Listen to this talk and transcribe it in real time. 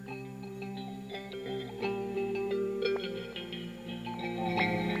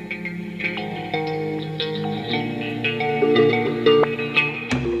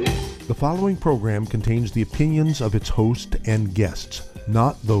following program contains the opinions of its host and guests,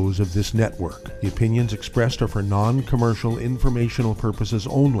 not those of this network. The opinions expressed are for non-commercial informational purposes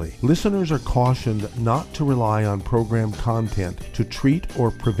only. Listeners are cautioned not to rely on program content to treat or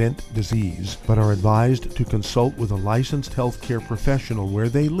prevent disease, but are advised to consult with a licensed healthcare professional where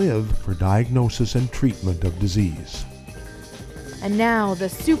they live for diagnosis and treatment of disease. And now, the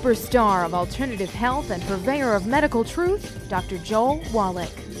superstar of alternative health and purveyor of medical truth, Dr. Joel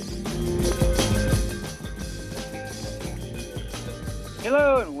Wallach.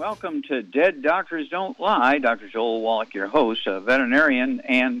 Hello and welcome to Dead Doctors Don't Lie. Dr. Joel Wallach, your host, a veterinarian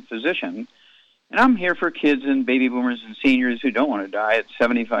and physician. And I'm here for kids and baby boomers and seniors who don't want to die at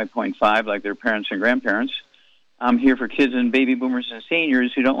 75.5 like their parents and grandparents. I'm here for kids and baby boomers and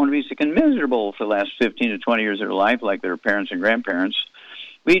seniors who don't want to be sick and miserable for the last 15 to 20 years of their life like their parents and grandparents.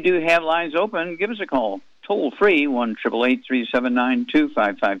 We do have lines open. Give us a call. Toll-free,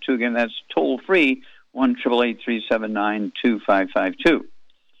 1-888-379-2552. Again, that's toll-free, 1-888-379-2552.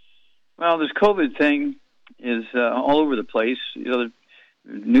 Well, this COVID thing is all over the place. You know,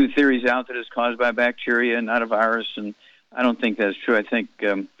 new theories out that it's caused by bacteria, not a virus, and I don't think that's true. I think,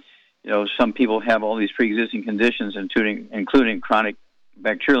 some people have all these pre-existing conditions, including chronic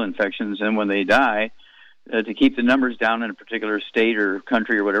bacterial infections, and when they die, to keep the numbers down in a particular state or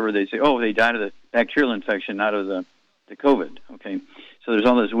country or whatever, they say, oh, they died of the bacterial infection, not of the COVID, okay? So there's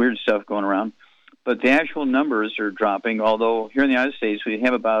all this weird stuff going around. But the actual numbers are dropping, although here in the United States, we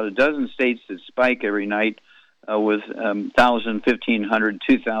have about a dozen states that spike every night with 1,000, 1,500,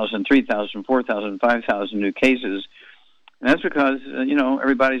 2,000, 3,000, 4,000, 5,000 new cases. And that's because,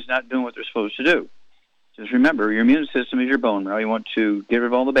 everybody's not doing what they're supposed to do. Just remember, your immune system is your bone marrow. You want to get rid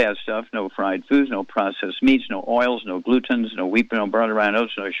of all the bad stuff, no fried foods, no processed meats, no oils, no glutens, no wheat, no barley, rye,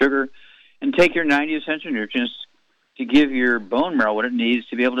 oats, no sugar, and take your 90 essential nutrients to give your bone marrow what it needs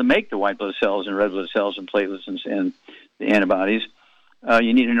to be able to make the white blood cells and red blood cells and platelets and the antibodies.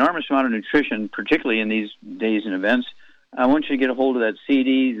 You need an enormous amount of nutrition, particularly in these days and events. I want you to get a hold of that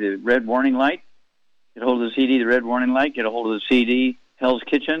CD, the Red Warning Light. Get a hold of the CD, the Red Warning Light. Get a hold of the CD, Hell's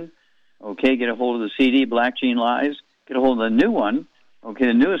Kitchen. Okay, get a hold of the CD, Black Gene Lies. Get a hold of the new one. Okay,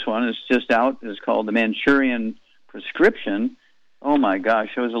 the newest one is just out. It's called the Manchurian Prescription. Oh, my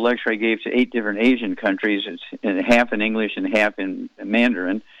gosh, that was a lecture I gave to 8 different Asian countries. It's half in English and half in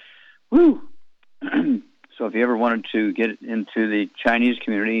Mandarin. Woo! So if you ever wanted to get into the Chinese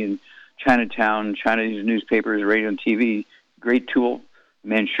community in Chinatown, Chinese newspapers, radio, and TV, great tool,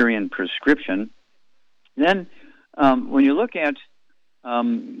 Manchurian Prescription. Then when you look at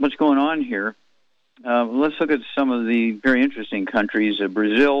what's going on here, let's look at some of the very interesting countries.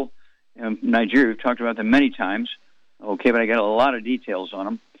 Brazil and Nigeria, we've talked about them many times. Okay, but I got a lot of details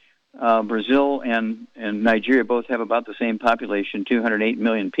on them. Brazil and Nigeria both have about the same population, 208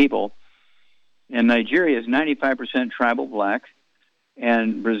 million people. And Nigeria is 95% tribal black,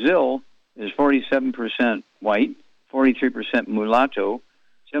 and Brazil is 47% white, 43% mulatto,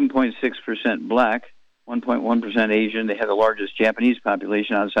 7.6% black, 1.1% Asian. They have the largest Japanese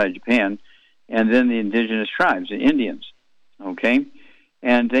population outside Japan, and then the indigenous tribes, the Indians, okay?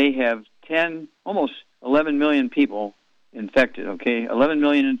 And they have almost 11 million people infected, okay? 11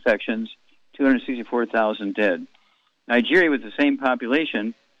 million infections, 264,000 dead. Nigeria, with the same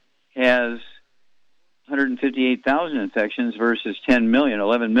population, has 158,000 infections versus 10 million,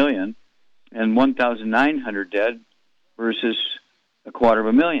 11 million, and 1,900 dead versus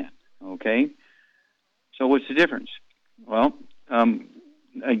 250,000, okay? So what's the difference? Well,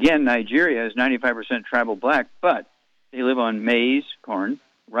 again, Nigeria is 95% tribal black, but they live on maize, corn,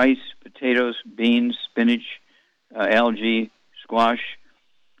 rice, potatoes, beans, spinach, algae, squash,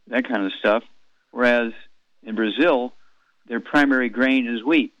 that kind of stuff. Whereas in Brazil, their primary grain is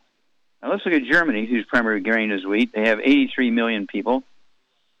wheat. Now let's look at Germany, whose primary grain is wheat. They have 83 million people.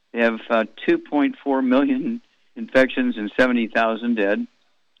 They have 2.4 million infections and 70,000 dead.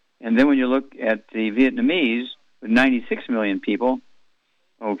 And then when you look at the Vietnamese, with 96 million people,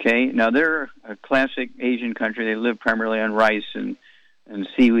 okay, now they're a classic Asian country. They live primarily on rice and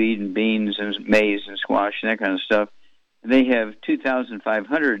seaweed and beans and maize and squash and that kind of stuff. And they have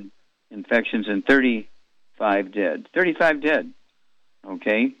 2,500 infections and 35 dead. 35 dead,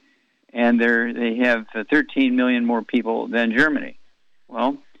 okay? And they have 13 million more people than Germany.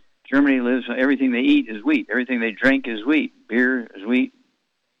 Well, Germany lives, everything they eat is wheat. Everything they drink is wheat. Beer is wheat.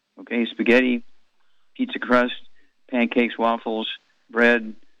 Okay, spaghetti, pizza crust, pancakes, waffles,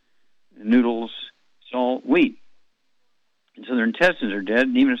 bread, noodles, it's all wheat. And so their intestines are dead,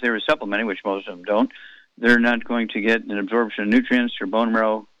 and even if they were supplementing, which most of them don't, they're not going to get an absorption of nutrients, their bone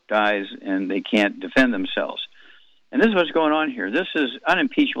marrow dies, and they can't defend themselves. And this is what's going on here. This is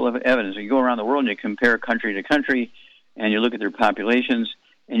unimpeachable evidence. You go around the world and you compare country to country, and you look at their populations,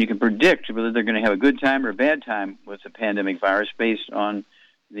 and you can predict whether they're going to have a good time or a bad time with the pandemic virus based on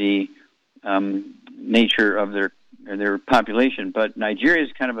the nature of their population. But Nigeria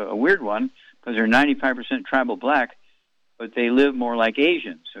is kind of a weird one because they're 95% tribal black, but they live more like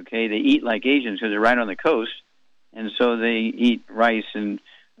Asians, okay? They eat like Asians because they're right on the coast, and so they eat rice and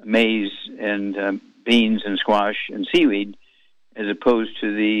maize and beans and squash and seaweed, as opposed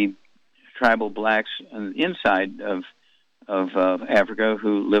to the tribal blacks on the inside of Africa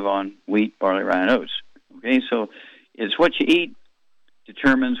who live on wheat, barley, rye, and oats. Okay, so it's what you eat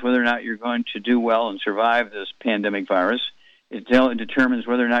determines whether or not you're going to do well and survive this pandemic virus. It determines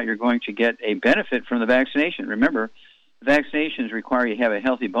whether or not you're going to get a benefit from the vaccination. Remember, vaccinations require you to have a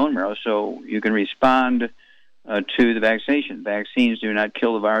healthy bone marrow so you can respond to the vaccination. Vaccines do not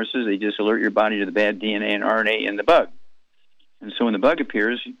kill the viruses. They just alert your body to the bad DNA and RNA in the bug. And so when the bug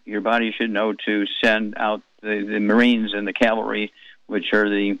appears, your body should know to send out the Marines and the cavalry, which are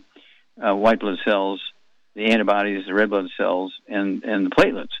the white blood cells, the antibodies, the red blood cells, and the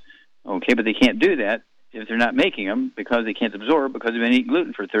platelets. Okay, but they can't do that if they're not making them because they can't absorb because they've been eating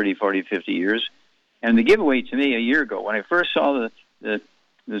gluten for 30, 40, 50 years. And the giveaway to me a year ago, when I first saw the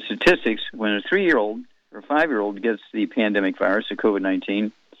statistics, when a 3-year-old or a 5-year-old gets the pandemic virus, the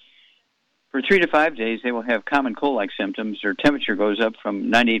COVID-19, for 3 to 5 days, they will have common cold-like symptoms. Their temperature goes up from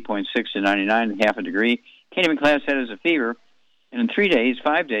 98.6 to 99, half a degree. Can't even class that as a fever. And in 3 days,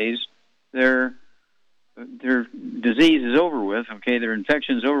 5 days, their disease is over with, okay? Their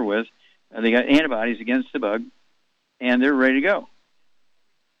infection is over with. They got antibodies against the bug, and they're ready to go.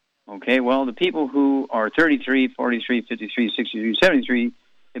 Okay, well, the people who are 33, 43, 53, 63, 73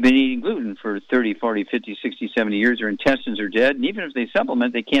 have been eating gluten for 30, 40, 50, 60, 70 years. Their intestines are dead, and even if they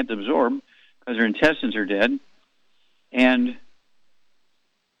supplement, they can't absorb because their intestines are dead. And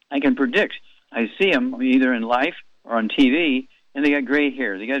I can predict. I see them either in life or on TV, and they got gray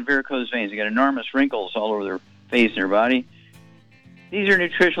hair. They got varicose veins. They got enormous wrinkles all over their face and their body. These are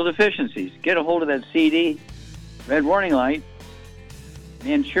nutritional deficiencies. Get a hold of that CD, Red Warning Light,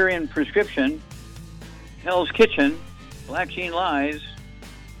 Manchurian Prescription, Hell's Kitchen, Black Gene Lies.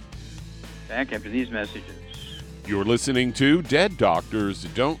 Back after these messages. You're listening to Dead Doctors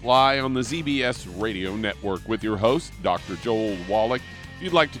Don't Lie on the ZBS Radio Network with your host, Dr. Joel Wallach. If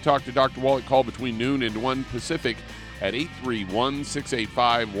you'd like to talk to Dr. Wallach, call between noon and 1 Pacific at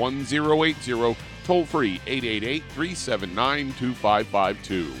 831-685-1080, toll free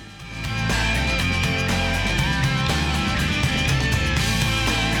 888-379-2552.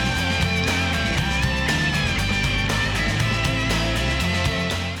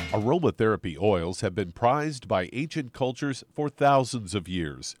 Aromatherapy oils have been prized by ancient cultures for thousands of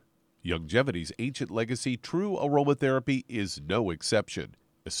years. Youngevity's ancient legacy, True Aromatherapy, is no exception.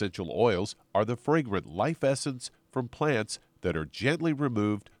 Essential oils are the fragrant life essence from plants that are gently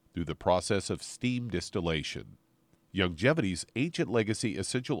removed through the process of steam distillation. Youngevity's ancient legacy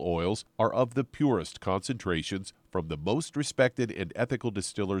essential oils are of the purest concentrations from the most respected and ethical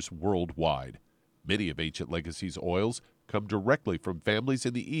distillers worldwide. Many of Ancient Legacy's oils come directly from families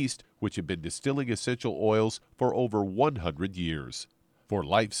in the East which have been distilling essential oils for over 100 years. For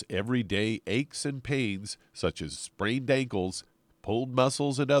life's everyday aches and pains, such as sprained ankles, pulled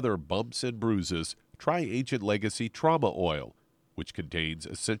muscles, and other bumps and bruises, try Ancient Legacy Trauma Oil, which contains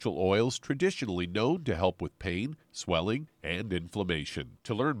essential oils traditionally known to help with pain, swelling, and inflammation.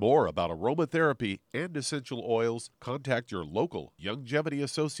 To learn more about aromatherapy and essential oils, contact your local Youngevity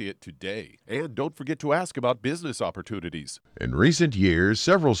associate today. And don't forget to ask about business opportunities. In recent years,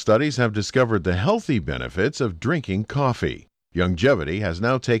 several studies have discovered the healthy benefits of drinking coffee. Youngevity has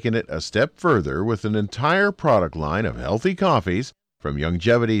now taken it a step further with an entire product line of healthy coffees from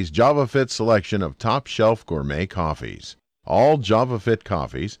Youngevity's JavaFit selection of top-shelf gourmet coffees. All JavaFit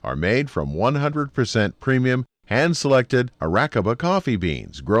coffees are made from 100% premium, hand-selected Arabica coffee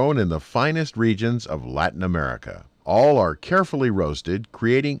beans grown in the finest regions of Latin America. All are carefully roasted,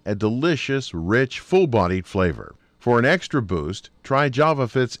 creating a delicious, rich, full-bodied flavor. For an extra boost, try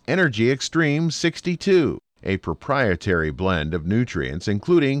JavaFit's Energy Extreme 62, a proprietary blend of nutrients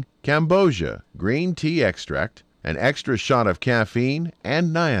including Cambogia, green tea extract, an extra shot of caffeine,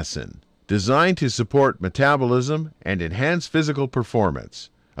 and niacin. Designed to support metabolism and enhance physical performance.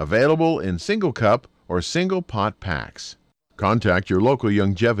 Available in single cup or single pot packs. Contact your local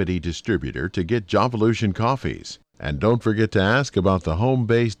Youngevity distributor to get Jovolution coffees. And don't forget to ask about the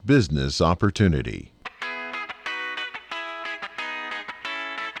home-based business opportunity.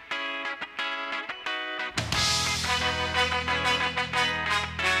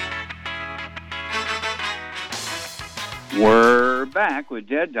 We're back with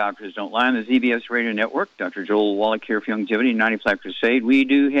Dead Doctors Don't Lie on the ZBS Radio Network. Dr. Joel Wallach here for Longevity 95 Crusade. We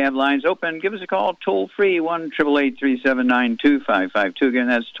do have lines open. Give us a call, toll-free, 1-888-379-2552. Again,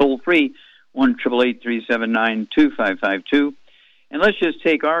 that's toll-free, 1-888-379-2552. And let's just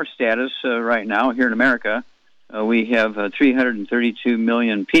take our status right now here in America. We have 332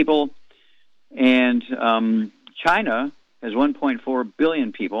 million people, and China has 1.4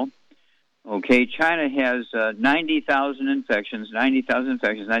 billion people. Okay, China has 90,000 infections, not even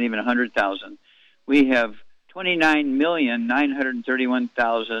 100,000. We have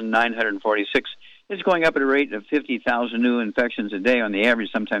 29,931,946. It's going up at a rate of 50,000 new infections a day on the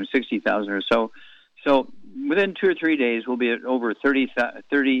average, sometimes 60,000 or so. So within 2 or 3 days, we'll be at over 30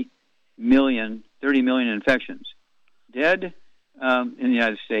 million infections. Dead in the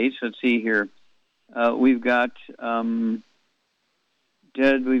United States, let's see here. We've got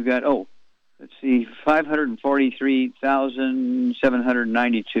dead, let's see,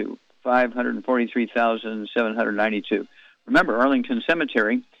 543,792. 543,792. Remember, Arlington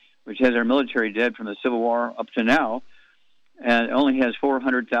Cemetery, which has our military dead from the Civil War up to now, and only has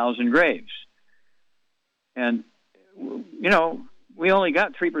 400,000 graves. And, you know, we only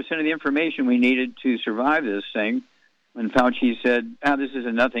got 3% of the information we needed to survive this thing when Fauci said, this is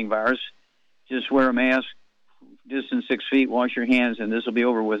a nothing virus. Just wear a mask, distance 6 feet, wash your hands, and this will be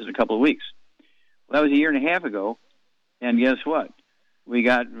over with in a couple of weeks. Well, that was a year and a half ago, and guess what? We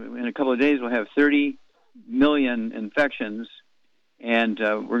got, in a couple of days, we'll have 30 million infections, and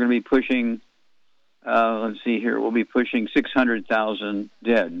we're going to be pushing, let's see here, we'll be pushing 600,000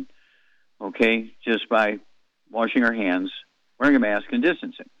 dead, okay, just by washing our hands, wearing a mask, and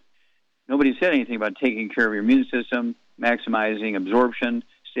distancing. Nobody said anything about taking care of your immune system, maximizing absorption,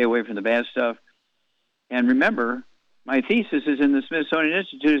 stay away from the bad stuff. And remember, my thesis is in the Smithsonian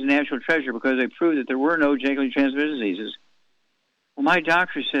Institute as a national treasure because I proved that there were no genetically transmitted diseases. Well, my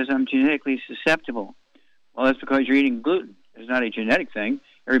doctor says I'm genetically susceptible. Well, that's because you're eating gluten. It's not a genetic thing.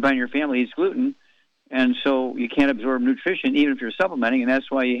 Everybody in your family eats gluten, and so you can't absorb nutrition even if you're supplementing, and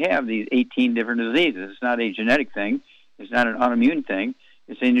that's why you have these 18 different diseases. It's not a genetic thing. It's not an autoimmune thing.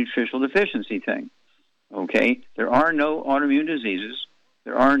 It's a nutritional deficiency thing. Okay? There are no autoimmune diseases.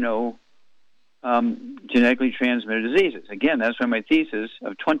 There are no genetically transmitted diseases. Again, that's why my thesis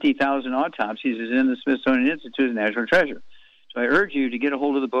of 20,000 autopsies is in the Smithsonian Institute as National Treasure. So I urge you to get a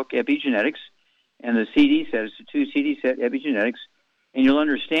hold of the book Epigenetics and the CD set. It's a 2-CD set, Epigenetics, and you'll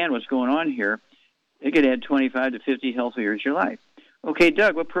understand what's going on here. It could add 25 to 50 healthy years to your life. Okay,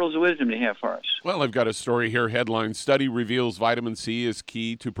 Doug, what pearls of wisdom do you have for us? Well, I've got a story here. Headline: Study reveals vitamin C is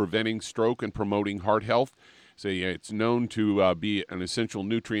key to preventing stroke and promoting heart health. It's known to be an essential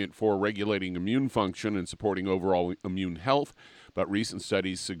nutrient for regulating immune function and supporting overall immune health, but recent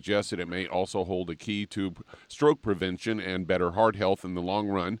studies suggest that it may also hold a key to stroke prevention and better heart health in the long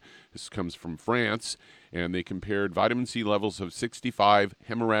run. This comes from France, and they compared vitamin C levels of 65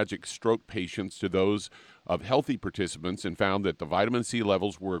 hemorrhagic stroke patients to those of healthy participants and found that the vitamin C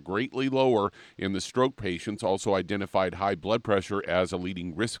levels were greatly lower in the stroke patients, also identified high blood pressure as a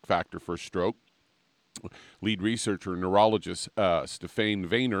leading risk factor for stroke. Lead researcher, neurologist Stéphane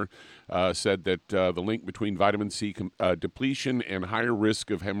Weiner said that the link between vitamin C depletion and higher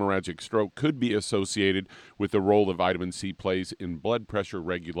risk of hemorrhagic stroke could be associated with the role that vitamin C plays in blood pressure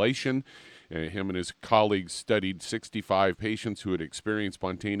regulation. Him and his colleagues studied 65 patients who had experienced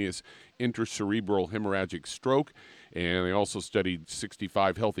spontaneous intracerebral hemorrhagic stroke, and they also studied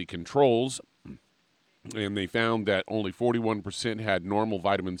 65 healthy controls. And they found that only 41% had normal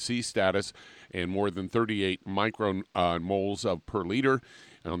vitamin C status and more than 38 micromoles per liter.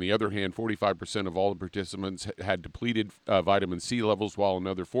 And on the other hand, 45% of all the participants had depleted vitamin C levels, while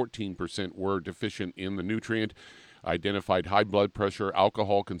another 14% were deficient in the nutrient. Identified high blood pressure,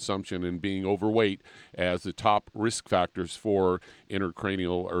 alcohol consumption, and being overweight as the top risk factors for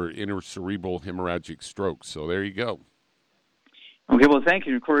intracranial or intracerebral hemorrhagic stroke. So there you go. Okay, well, thank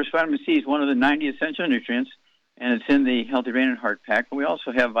you. Of course, vitamin C is one of the 90 essential nutrients, and it's in the Healthy Brain and Heart Pack. But we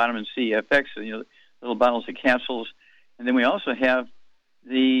also have vitamin C FX, little bottles of capsules. And then we also have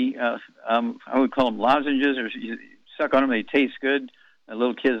the, I would call them lozenges, or you suck on them, they taste good.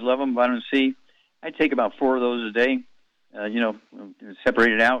 Little kids love them, vitamin C. I take about 4 of those a day,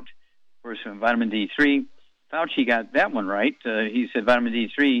 separated out for some vitamin D3. Fauci got that one right. He said vitamin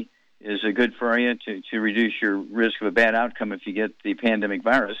D3 is good for you to reduce your risk of a bad outcome if you get the pandemic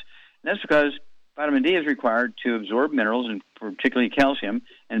virus. And that's because vitamin D is required to absorb minerals, and particularly calcium,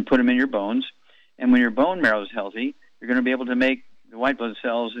 and put them in your bones. And when your bone marrow is healthy, you're going to be able to make the white blood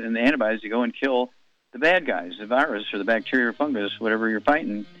cells and the antibodies to go and kill the bad guys, the virus or the bacteria or fungus, whatever you're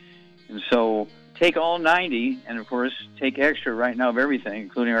fighting. And so take all 90, and of course, take extra right now of everything,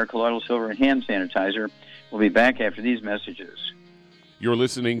 including our colloidal silver and hand sanitizer. We'll be back after these messages. You're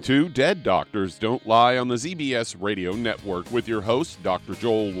listening to Dead Doctors Don't Lie on the ZBS Radio Network with your host, Dr.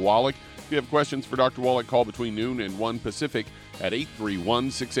 Joel Wallach. If you have questions for Dr. Wallach, call between noon and 1 Pacific at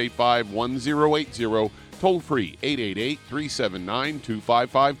 831-685-1080, toll free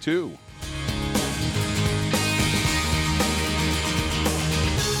 888-379-2552.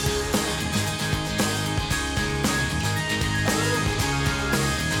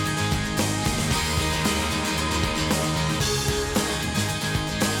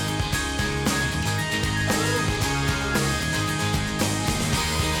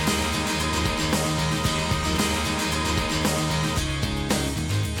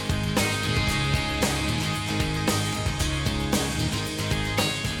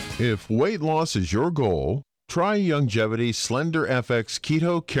 If weight loss is your goal, try Youngevity Slender FX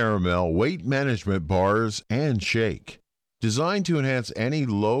Keto Caramel Weight Management Bars and Shake. Designed to enhance any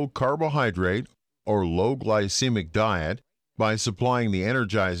low carbohydrate or low glycemic diet by supplying the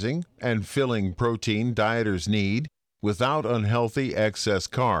energizing and filling protein dieters need without unhealthy excess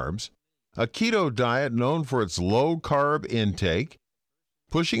carbs, a keto diet known for its low carb intake,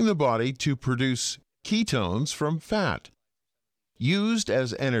 pushing the body to produce ketones from fat. Used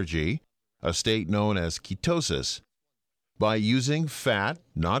as energy, a state known as ketosis, by using fat,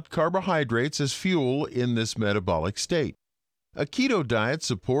 not carbohydrates, as fuel in this metabolic state. A keto diet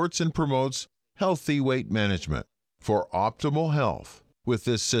supports and promotes healthy weight management. For optimal health, with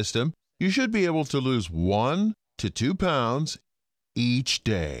this system, you should be able to lose 1 to 2 pounds each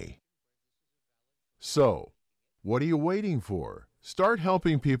day. So, what are you waiting for? Start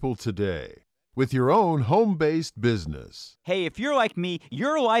helping people today with your own home-based business. Hey, if you're like me,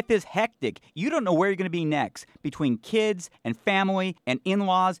 your life is hectic. You don't know where you're going to be next. Between kids and family and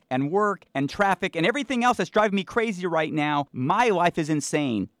in-laws and work and traffic and everything else that's driving me crazy right now, my life is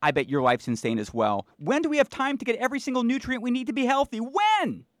insane. I bet your life's insane as well. When do we have time to get every single nutrient we need to be healthy?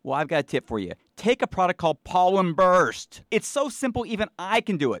 When? Well, I've got a tip for you. Take a product called Pollen Burst. It's so simple, even I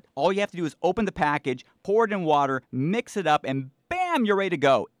can do it. All you have to do is open the package, pour it in water, mix it up, and bam, you're ready to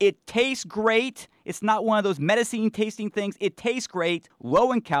go. It tastes great. It's not one of those medicine-tasting things. It tastes great,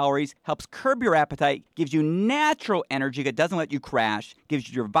 low in calories, helps curb your appetite, gives you natural energy that doesn't let you crash, gives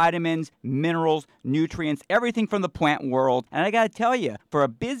you your vitamins, minerals, nutrients, everything from the plant world. And I got to tell you, for a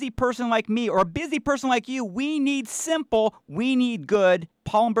busy person like me or a busy person like you, we need simple, we need good.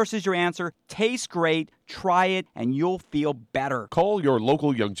 Pollen Burst is your answer. Tastes great. Try it, and you'll feel better. Call your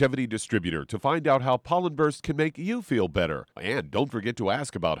local Youngevity distributor to find out how Pollen Burst can make you feel better. And don't forget to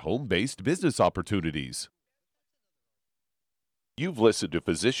ask about home-based business opportunities. You've listened to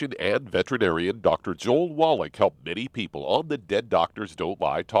physician and veterinarian Dr. Joel Wallach help many people on the Dead Doctors Don't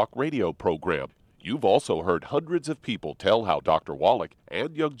Lie talk radio program. You've also heard hundreds of people tell how Dr. Wallach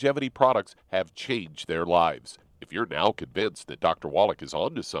and Youngevity products have changed their lives. If you're now convinced that Dr. Wallach is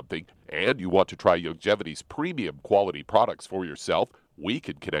onto something and you want to try Youngevity's premium quality products for yourself, we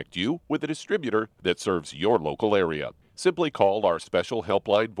can connect you with a distributor that serves your local area. Simply call our special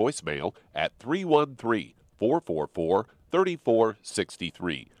helpline voicemail at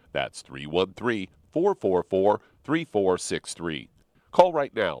 313-444-3463. That's 313-444-3463. Call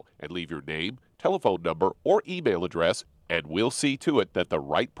right now and leave your name, telephone number, or email address, and we'll see to it that the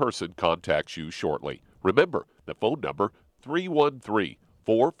right person contacts you shortly. Remember, the phone number,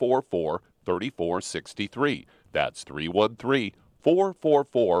 313-444-3463. That's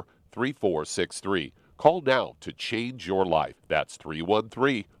 313-444-3463. Call now to change your life. That's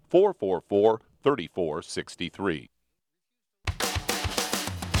 313-444-3463.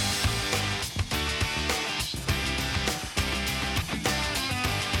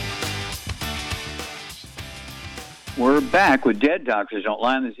 We're back with Dead Doctors Don't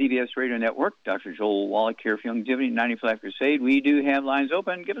Lie on the ZBS Radio Network. Dr. Joel Wallach here for Youngevity 95 Crusade. We do have lines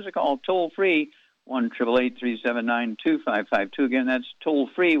open. Give us a call toll-free, 1-888-379-2552. Again, that's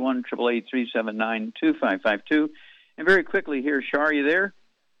toll-free, 1-888-379-2552. And very quickly here, Shar, are you there?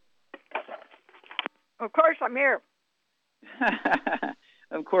 Of course, I'm here.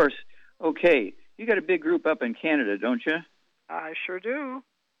 Of course. Okay. You got a big group up in Canada, don't you? I sure do.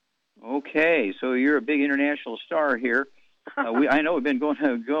 Okay, so you're a big international star here. I know we've been going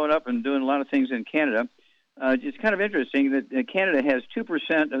up and doing a lot of things in Canada. It's kind of interesting that Canada has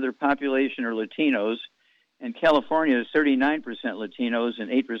 2% of their population are Latinos, and California is 39% Latinos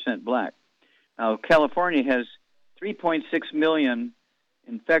and 8% Black. Now, California has 3.6 million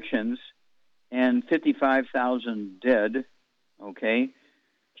infections and 55,000 dead. Okay,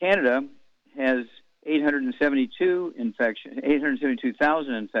 Canada has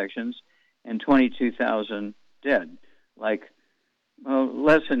 872,000 infections and 22,000 dead. Like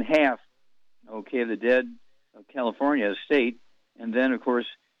less than half, okay, of the dead of California state. And then, of course,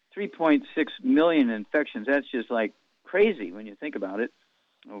 3.6 million infections. That's just like crazy when you think about it,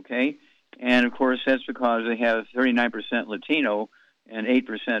 okay? And, of course, that's because they have 39% Latino and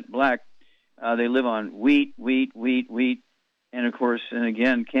 8% black. They live on wheat. And, of course, and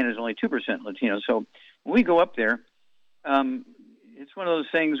again, Canada's only 2% Latino. So when we go up there, it's one of those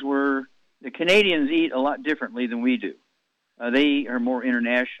things where the Canadians eat a lot differently than we do. They are more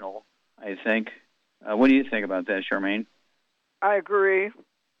international, I think. What do you think about that, Charmaine? I agree.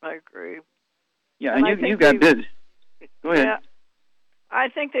 Yeah, and you've got bids. Go ahead. Yeah, I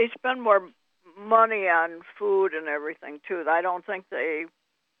think they spend more money on food and everything, too. I don't think they,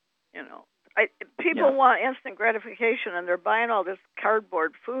 people want instant gratification, and they're buying all this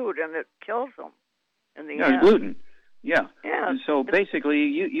cardboard food, and it kills them in the end. Gluten. Yeah. Yeah. And so basically,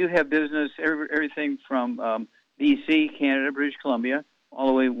 you have business, everything from BC, Canada, British Columbia,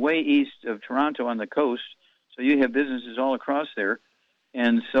 all the way east of Toronto on the coast. So you have businesses all across there.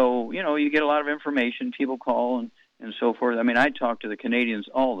 And so, you get a lot of information. People call and so forth. I mean, I talk to the Canadians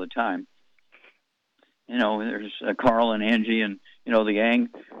all the time. There's Carl and Angie and, the gang.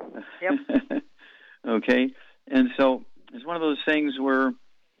 Yep. Okay. And so it's one of those things where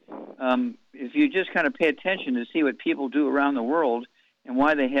if you just kind of pay attention to see what people do around the world and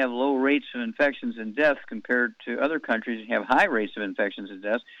why they have low rates of infections and deaths compared to other countries that have high rates of infections and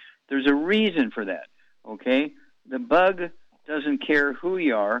deaths, there's a reason for that, okay? The bug doesn't care who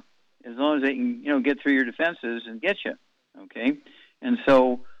you are as long as they can, get through your defenses and get you, okay? And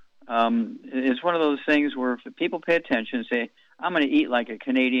so it's one of those things where if people pay attention and say, I'm going to eat like a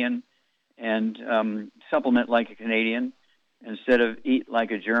Canadian and supplement like a Canadian instead of eat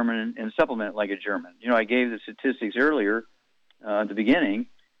like a German and supplement like a German. I gave the statistics earlier at the beginning.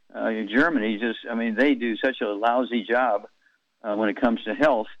 Germany they do such a lousy job when it comes to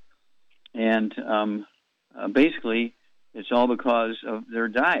health. And basically, it's all because of their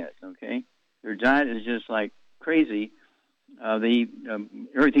diet, okay? Their diet is just like crazy. They eat,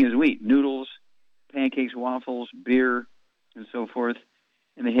 everything is wheat, noodles, pancakes, waffles, beer, and so forth.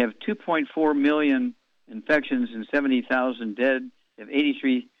 And they have 2.4 million infections and 70,000 dead. They have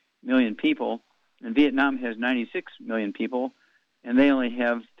 83 million people. And Vietnam has 96 million people. And they only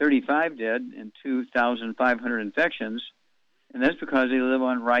have 35 dead and 2,500 infections. And that's because they live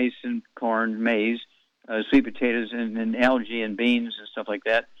on rice and corn, maize, sweet potatoes, and algae and beans and stuff like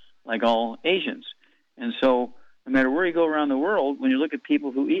that, like all Asians. And so no matter where you go around the world, when you look at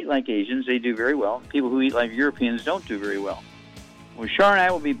people who eat like Asians, they do very well. People who eat like Europeans don't do very well. Well, Char and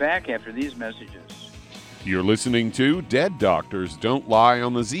I will be back after these messages. You're listening to Dead Doctors Don't Lie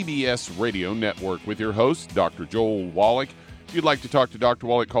on the ZBS Radio Network with your host, Dr. Joel Wallach. If you'd like to talk to Dr.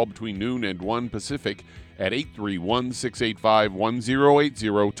 Wallach, call between noon and 1 Pacific at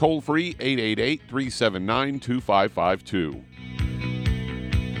 831-685-1080, toll free 888-379-2552.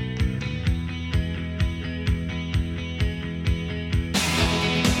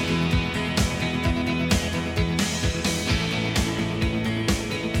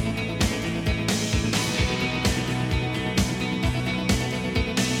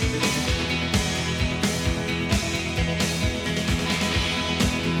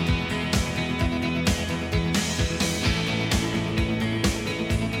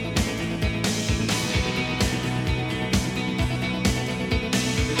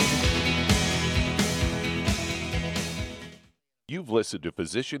 You've listened to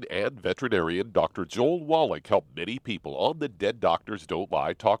physician and veterinarian Dr. Joel Wallach help many people on the Dead Doctors Don't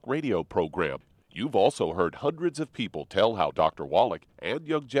Lie talk radio program. You've also heard hundreds of people tell how Dr. Wallach and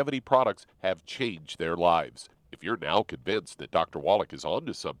Youngevity products have changed their lives. If you're now convinced that Dr. Wallach is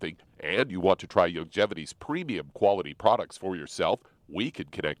onto something and you want to try Youngevity's premium quality products for yourself, we can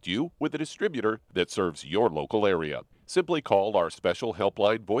connect you with a distributor that serves your local area. Simply call our special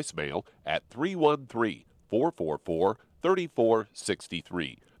helpline voicemail at 313-444-3463.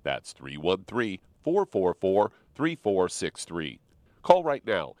 That's 313-444-3463. Call right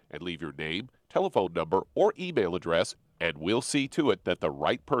now and leave your name, telephone number, or email address, and we'll see to it that the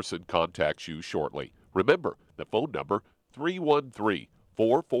right person contacts you shortly. Remember, the phone number,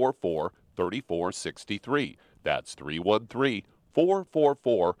 313-444-3463. That's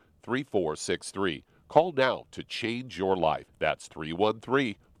 313-444-3463. Call now to change your life. That's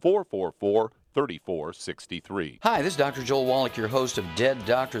 313-444-3463. Hi, this is Dr. Joel Wallach, your host of Dead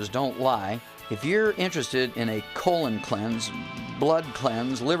Doctors Don't Lie. If you're interested in a colon cleanse, blood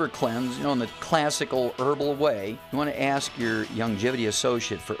cleanse, liver cleanse, in the classical herbal way, you want to ask your Youngevity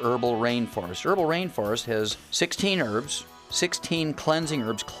associate for Herbal Rainforest. Herbal Rainforest has 16 herbs, 16 cleansing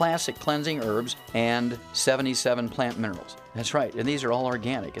herbs, classic cleansing herbs, and 77 plant minerals. That's right, and these are all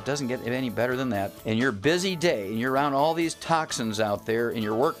organic. It doesn't get any better than that. In your busy day, and you're around all these toxins out there in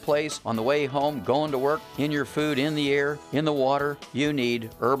your workplace, on the way home, going to work, in your food, in the air, in the water, you need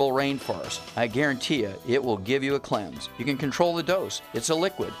Herbal Rainforest. I guarantee you, it will give you a cleanse. You can control the dose. It's a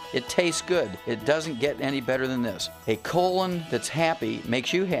liquid. It tastes good. It doesn't get any better than this. A colon that's happy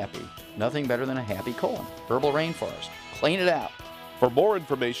makes you happy. Nothing better than a happy colon. Herbal Rainforest. Clean it out. For more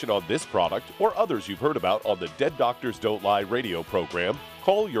information on this product or others you've heard about on the Dead Doctors Don't Lie radio program,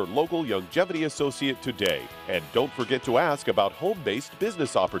 call your local Youngevity associate today. And don't forget to ask about home-based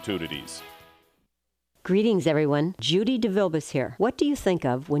business opportunities. Greetings, everyone. Judy DeVilbus here. What do you think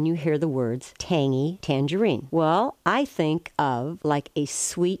of when you hear the words tangy tangerine? Well, I think of like a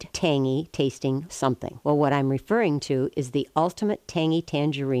sweet, tangy tasting something. Well, what I'm referring to is the Ultimate Tangy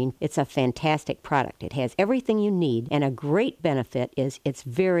Tangerine. It's a fantastic product. It has everything you need, and a great benefit is it's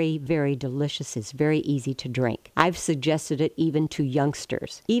very, very delicious. It's very easy to drink. I've suggested it even to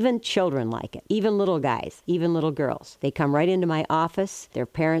youngsters. Even children like it. Even little guys. Even little girls. They come right into my office. Their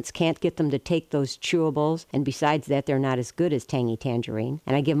parents can't get them to take those chewables, and besides that, they're not as good as Tangy Tangerine.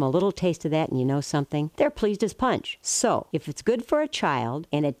 And I give them a little taste of that, and you know something? They're pleased as punch. So, if it's good for a child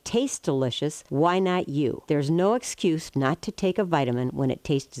and it tastes delicious, why not you? There's no excuse not to take a vitamin when it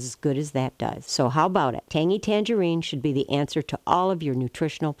tastes as good as that does. So how about it? Tangy Tangerine should be the answer to all of your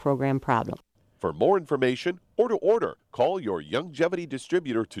nutritional program problems. For more information or to order, call your Youngevity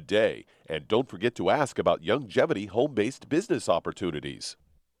distributor today. And don't forget to ask about Youngevity home-based business opportunities.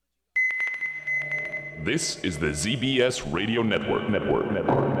 This is the ZBS Radio Network.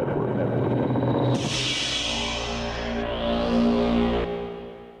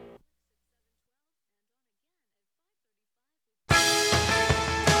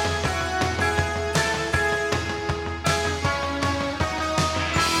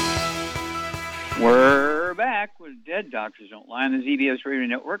 We're back with Dead Doctors Don't Lie on the ZBS Radio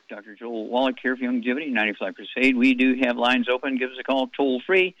Network. Dr. Joel Wallach here for Youngevity 95 Crusade. We do have lines open. Give us a call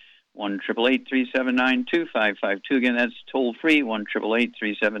toll-free. 1-888-379-2552. Again, that's toll-free,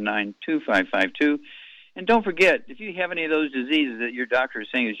 1-888-379-2552. And don't forget, if you have any of those diseases that your doctor is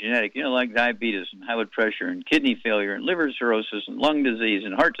saying is genetic, you know, like diabetes and high blood pressure and kidney failure and liver cirrhosis and lung disease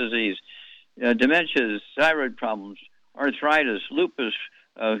and heart disease, dementias, thyroid problems, arthritis, lupus,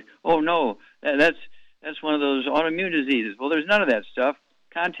 that's one of those autoimmune diseases. Well, there's none of that stuff.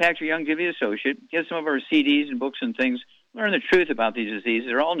 Contact your Youngevity associate, get some of our CDs and books and things. Learn the truth about these diseases.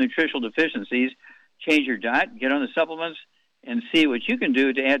 They're all nutritional deficiencies. Change your diet, get on the supplements, and see what you can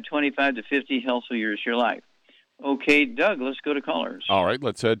do to add 25 to 50 healthy years to your life. Okay, Doug, let's go to callers. All right,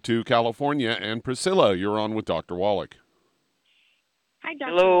 let's head to California. And Priscilla, you're on with Dr. Wallach. Hi,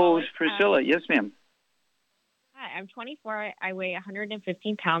 Dr. Hello, Wallach. Priscilla. Yes, ma'am. Hi, I'm 24. I weigh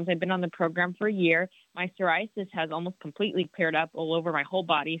 115 pounds. I've been on the program for a year. My psoriasis has almost completely cleared up all over my whole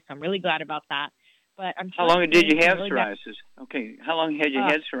body, so I'm really glad about that. But how long did you have psoriasis? Okay, how long had you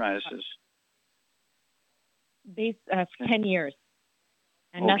had psoriasis? 10 years.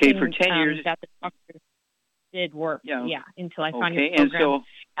 And okay, nothing, for 10 years. That the doctor did work. Yeah, until I found your program.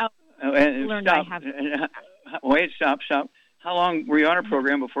 Stop. How long were you on a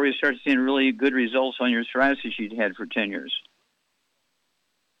program before you started seeing really good results on your psoriasis you'd had for 10 years?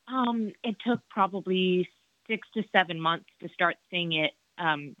 It took probably 6 to 7 months to start seeing it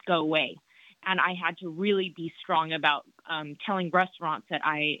go away. And I had to really be strong about telling restaurants that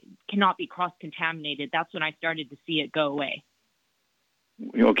I cannot be cross-contaminated. That's when I started to see it go away.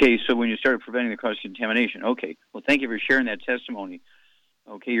 Okay, so when you started preventing the cross-contamination. Okay, well, thank you for sharing that testimony.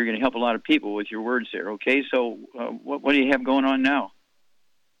 Okay, you're going to help a lot of people with your words there. Okay, so what do you have going on now?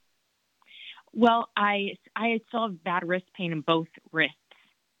 Well, I still have bad wrist pain in both wrists,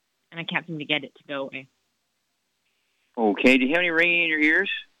 and I can't seem to get it to go away. Okay, do you have any ringing in your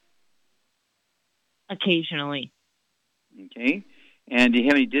ears? Occasionally. Okay. And do you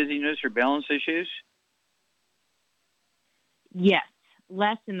have any dizziness or balance issues? Yes.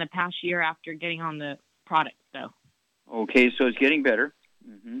 Less in the past year after getting on the product, though. Okay, so it's getting better.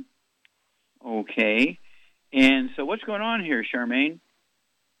 Mm-hmm. Okay. And so what's going on here, Charmaine?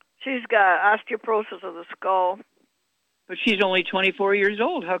 She's got osteoporosis of the skull. But she's only 24 years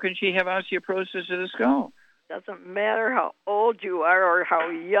old. How can she have osteoporosis of the skull? Doesn't matter how old you are or how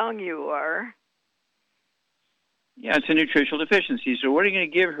young you are. Yeah, it's a nutritional deficiency. So what are you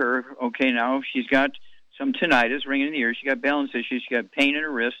going to give her? Okay, now she's got some tinnitus, ringing in the ear. She got balance issues. She got pain in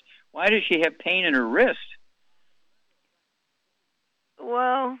her wrist. Why does she have pain in her wrist?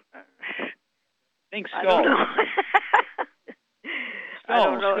 Well, think skull. I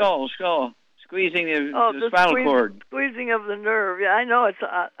don't know. Squeezing the spinal cord. Squeezing of the nerve. Yeah, I know it's the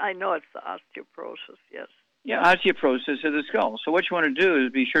osteoporosis. Yes. Yeah, osteoporosis of the skull. So what you want to do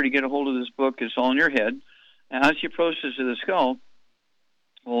is be sure to get a hold of this book. It's all in your head. And osteoporosis of the skull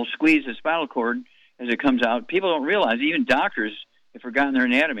will squeeze the spinal cord as it comes out. People don't realize, even doctors have forgotten their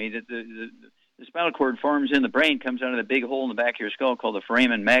anatomy, that the spinal cord forms in the brain, comes out of the big hole in the back of your skull called the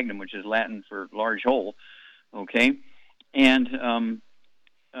foramen magnum, which is Latin for large hole. Okay? And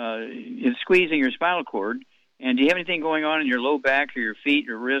it's squeezing your spinal cord. And do you have anything going on in your low back or your feet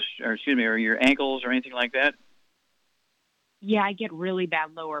or wrists, or your ankles or anything like that? Yeah, I get really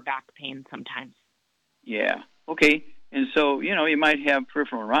bad lower back pain sometimes. Yeah. Okay. And so, you might have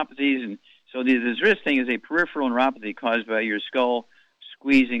peripheral neuropathies. And so this wrist thing is a peripheral neuropathy caused by your skull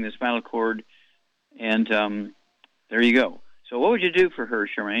squeezing the spinal cord. And there you go. So what would you do for her,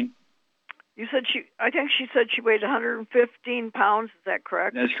 Charmaine? I think she said she weighed 115 pounds. Is that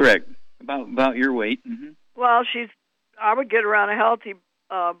correct? That's correct. About your weight. Mm-hmm. Well, I would get her on a healthy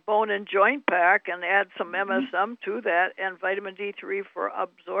bone and joint pack and add some MSM to that and vitamin D3 for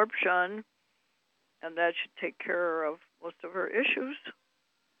absorption, and that should take care of most of her issues.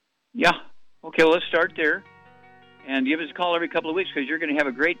 Yeah. Okay, well, let's start there. And give us a call every couple of weeks because you're going to have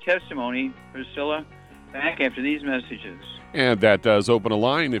a great testimony, Priscilla, back after these messages. And that does open a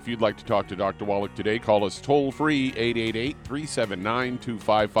line. If you'd like to talk to Dr. Wallach today, call us toll-free,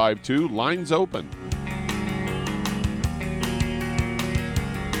 888-379-2552. Lines open.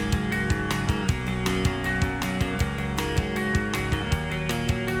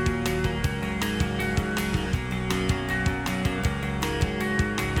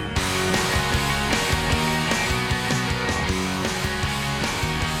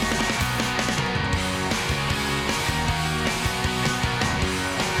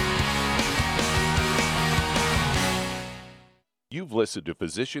 You've listened to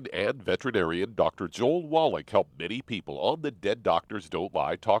physician and veterinarian Dr. Joel Wallach help many people on the Dead Doctors Don't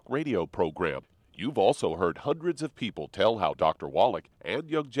Lie talk radio program. You've also heard hundreds of people tell how Dr. Wallach and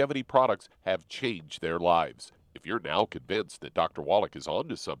Youngevity products have changed their lives. If you're now convinced that Dr. Wallach is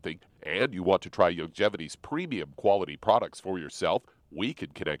onto something and you want to try Youngevity's premium quality products for yourself, we can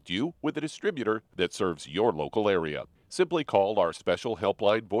connect you with a distributor that serves your local area. Simply call our special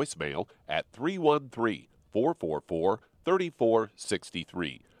helpline voicemail at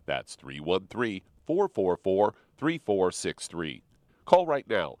 313-444-3463. That's 313-444-3463. Call right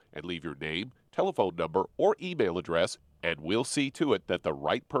now and leave your name, telephone number, or email address, and we'll see to it that the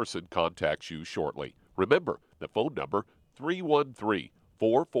right person contacts you shortly. Remember, the phone number,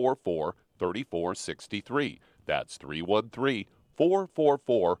 313-444-3463. That's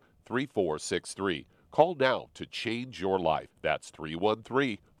 313-444-3463. Call now to change your life. That's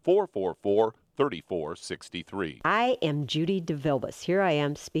 313-444-3463. I am Judy DeVilbus. Here I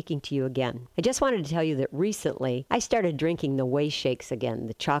am speaking to you again. I just wanted to tell you that recently I started drinking the Whey Shakes again,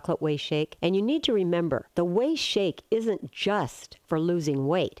 the chocolate Whey Shake. And you need to remember, the Whey Shake isn't just for losing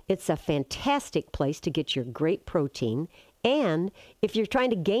weight. It's a fantastic place to get your great protein. And if you're trying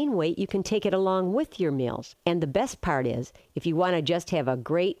to gain weight, you can take it along with your meals. And the best part is, if you want to just have a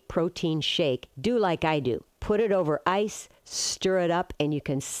great protein shake, do like I do. Put it over ice, stir it up, and you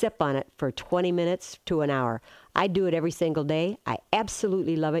can sip on it for 20 minutes to an hour. I do it every single day. I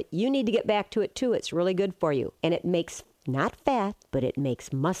absolutely love it. You need to get back to it too. It's really good for you. And it makes not fat, but it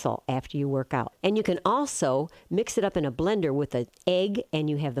makes muscle after you work out. And you can also mix it up in a blender with an egg, and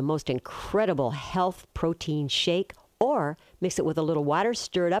you have the most incredible health protein shake. Or mix it with a little water,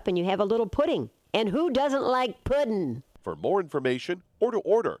 stir it up, and you have a little pudding. And who doesn't like pudding? For more information or to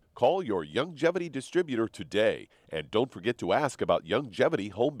order, call your Youngevity distributor today. And don't forget to ask about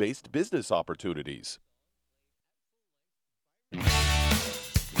Youngevity home-based business opportunities.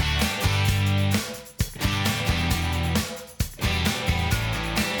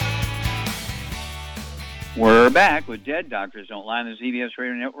 We're back with Dead Doctors Don't Lie on the ZBS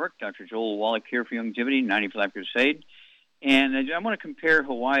Radio Network. Dr. Joel Wallach here for Youngevity, 90 for Life Crusade. And I want to compare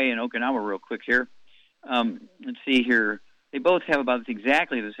Hawaii and Okinawa real quick here. Let's see here. They both have about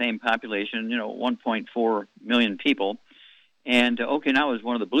exactly the same population, 1.4 million people. And Okinawa is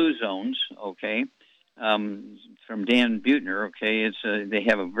one of the blue zones, okay, from Dan Buettner, okay. They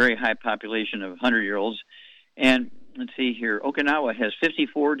have a very high population of 100-year-olds. And let's see here. Okinawa has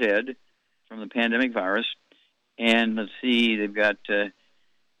 54 dead from the pandemic virus. And let's see, they've got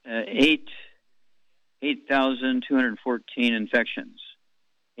 8,214 infections.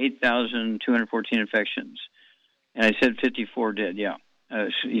 8,214 infections. And I said 54 dead, yeah.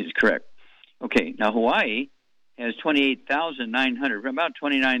 It's correct. Okay, now Hawaii has 28,900, about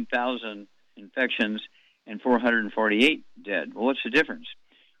 29,000 infections and 448 dead. Well, what's the difference?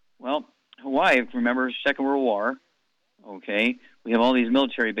 Well, Hawaii, remember, Second World War, okay? We have all these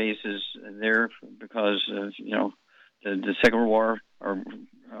military bases there because of, the Second World War, or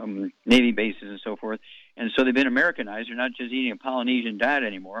Navy bases and so forth. And so they've been Americanized. They're not just eating a Polynesian diet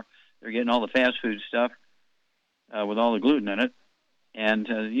anymore. They're getting all the fast food stuff with all the gluten in it. And,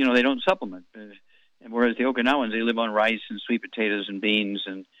 they don't supplement. And whereas the Okinawans, they live on rice and sweet potatoes and beans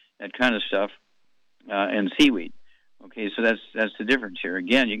and that kind of stuff, and seaweed. Okay, so that's the difference here.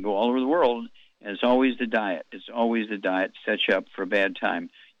 Again, you can go all over the world, and it's always the diet. It's always the diet sets you up for a bad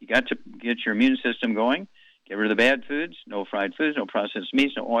time. You got to get your immune system going. Get rid of the bad foods, no fried foods, no processed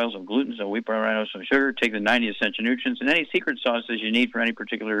meats, no oils, no gluten, no wheat, brown rice, no sugar. Take the 90 essential nutrients and any secret sauces you need for any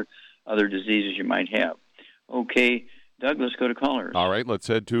particular other diseases you might have. Okay, Doug, let's go to callers. All right, let's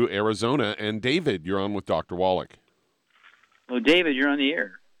head to Arizona. And David, you're on with Dr. Wallach. Well, David, you're on the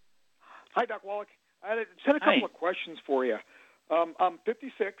air. Hi, Dr. Wallach. I just had a couple of questions for you. I'm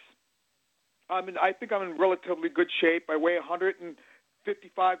 56. I think I'm in relatively good shape. I weigh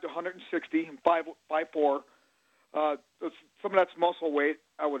 155 to 160. I'm 5'4". Some of that's muscle weight,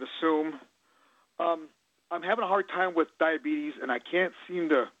 I would assume. I'm having a hard time with diabetes, and I can't seem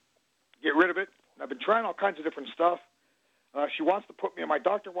to get rid of it. I've been trying all kinds of different stuff. My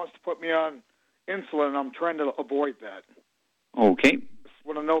doctor wants to put me on insulin, and I'm trying to avoid that. Okay. Just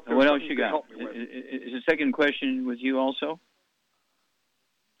want to know if there's what else something you can got? help me with. Is the second question with you also?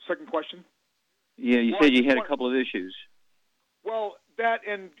 Second question? Yeah, you said you had a couple of issues. Well, that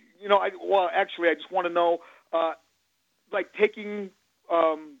and, I just want to know, like taking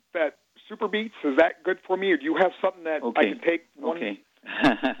that Super Beets, is that good for me, or do you have something that I can take? Okay.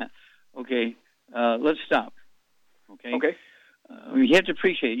 Okay. Let's stop. Okay? Okay. You have to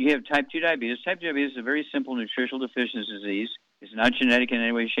appreciate you have type 2 diabetes. Type 2 diabetes is a very simple nutritional deficiency disease. It's not genetic in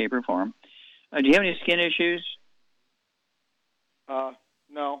any way, shape, or form. Do you have any skin issues?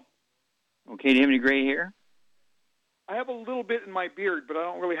 No. Okay. Do you have any gray hair? I have a little bit in my beard, but I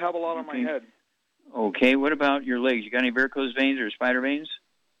don't really have a lot on my head. Okay. What about your legs? You got any varicose veins or spider veins?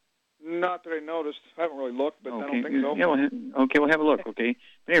 Not that I noticed. I haven't really looked, but I don't think so. Yeah, we'll have a look, okay?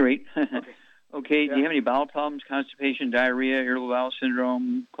 At any rate, okay, Yeah. do you have any bowel problems, constipation, diarrhea, irritable bowel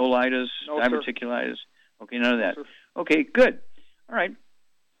syndrome, colitis, No, diverticulitis? Okay, none of that. No, sir. Okay, good. All right.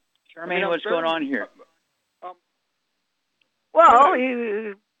 Charmaine, what's going on here? Well,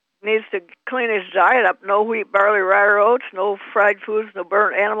 he needs to clean his diet up. No wheat, barley, rye, or oats, no fried foods, no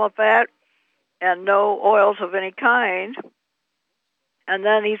burnt animal fat, and no oils of any kind. And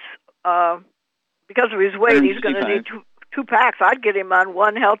then he's, because of his weight, he's going to need two packs. I'd get him on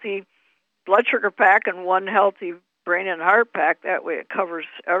one healthy blood sugar pack and one healthy brain and heart pack. That way it covers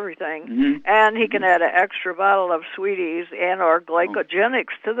everything. Mm-hmm. And he can add an extra bottle of Sweeties and or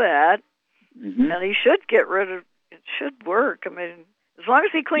glycogenics to that. Mm-hmm. And he should get rid of, it should work. I mean, as long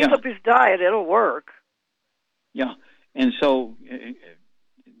as he cleans up his diet, it'll work. Yeah. And so,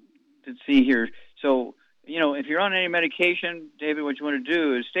 let's see here. So, if you're on any medication, David, what you want to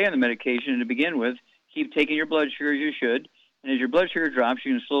do is stay on the medication to begin with. Keep taking your blood sugar as you should. And as your blood sugar drops,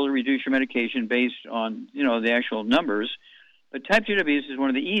 you can slowly reduce your medication based on, the actual numbers. But type 2 diabetes is one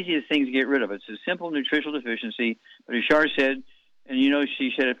of the easiest things to get rid of. It's a simple nutritional deficiency. But as Char said, and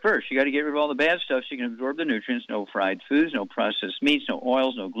she said it first, you got to get rid of all the bad stuff so you can absorb the nutrients. No fried foods, no processed meats, no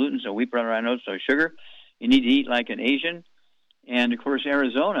oils, no gluten, no wheat, brown rice, no sugar. You need to eat like an Asian. And, of course,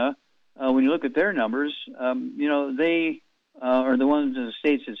 Arizona, when you look at their numbers, they are the ones in the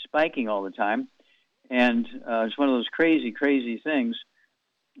states that's spiking all the time. And it's one of those crazy, crazy things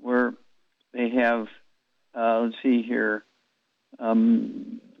where they have, let's see here,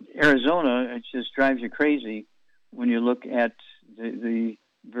 Arizona, it just drives you crazy when you look at the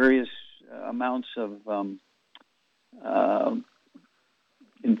various amounts of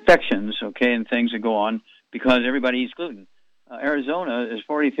infections, and things that go on because everybody eats gluten. Arizona is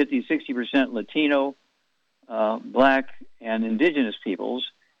 40, 50, 60% Latino, black, and indigenous peoples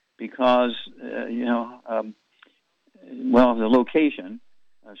because, the location,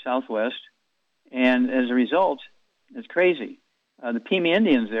 Southwest. And as a result, it's crazy. The Pima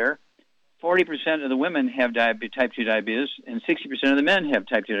Indians there, 40% of the women have type 2 diabetes, and 60% of the men have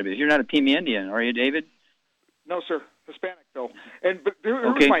type 2 diabetes. You're not a Pima Indian, are you, David? No, sir. Hispanic, though. But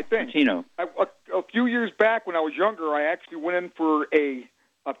here's my thing. Latino. A few years back when I was younger, I actually went in for a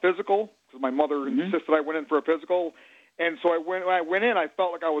physical because my mother insisted I went in for a physical. And so when I went in, I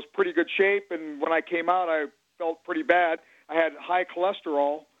felt like I was pretty good shape. And when I came out, I felt pretty bad. I had high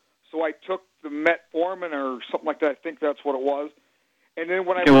cholesterol, so I took the metformin or something like that. I think that's what it was. And then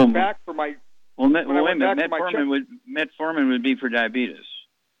when I went back for my... Metformin would be for diabetes.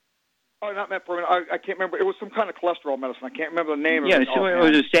 Oh, not metformin. I can't remember. It was some kind of cholesterol medicine. I can't remember the name of it. Yeah, so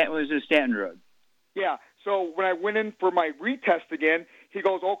it was a statin drug. Yeah. So when I went in for my retest again, he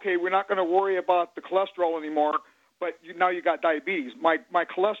goes, "Okay, we're not going to worry about the cholesterol anymore, but now you got diabetes." My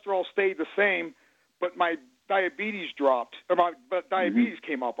cholesterol stayed the same, but my diabetes dropped. But diabetes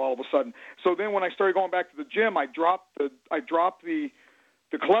came up all of a sudden. So then when I started going back to the gym, I dropped the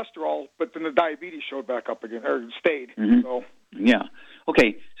cholesterol, but then the diabetes showed back up again, or stayed. So yeah.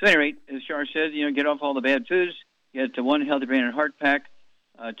 Okay. So anyway, as Char said, get off all the bad foods. Get to one healthy brain and heart pack.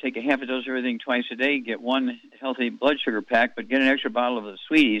 Take a half a dose of everything twice a day. Get one healthy blood sugar pack, but get an extra bottle of the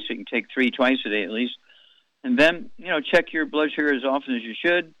sweeties so you can take 3 twice a day at least. And then, check your blood sugar as often as you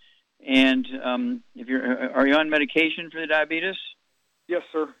should. And are you on medication for the diabetes? Yes,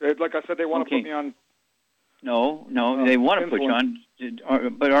 sir. Like I said, they want to put me on. No, they want to put you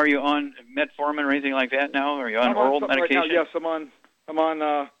on. But are you on metformin or anything like that now? Are you on oral medication? Right now. Yes, I'm on.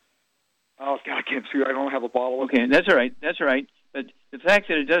 Oh God, I can't see. I don't have a bottle. Okay, that's all right. That's all right. But the fact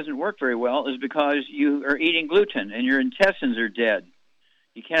that it doesn't work very well is because you are eating gluten and your intestines are dead.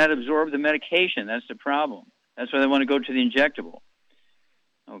 You cannot absorb the medication. That's the problem. That's why they want to go to the injectable.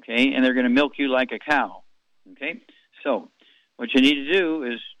 Okay, and they're going to milk you like a cow. Okay, so what you need to do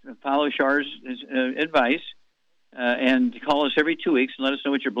is follow Char's advice and call us every 2 weeks and let us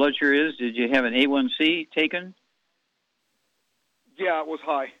know what your blood sugar is. Did you have an A1C taken? Yeah, it was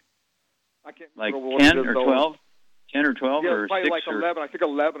high. I can't like remember 10 or 12? 10 or 12 yeah, or 6? Like 11. I think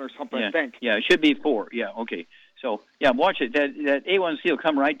 11 or something, yeah. I think. Yeah, it should be 4. Yeah, okay. So, watch it. That A1C will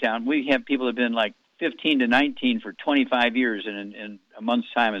come right down. We have people that have been like 15 to 19 for 25 years, and in a month's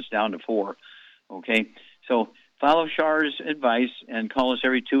time it's down to 4. Okay? So follow Char's advice and call us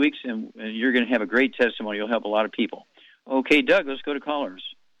every 2 weeks, and you're going to have a great testimony. You'll help a lot of people. Okay, Doug, let's go to callers.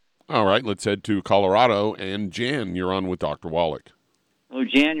 All right, let's head to Colorado. And Jan, you're on with Dr. Wallach. Hello,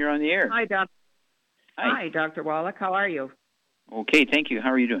 Jan, you're on the air. Hi, Doc. Hi, Dr. Wallach. How are you? Okay, thank you.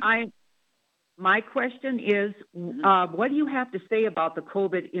 How are you doing? My question is, what do you have to say about the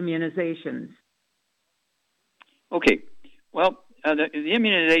COVID immunizations? Okay. Well, the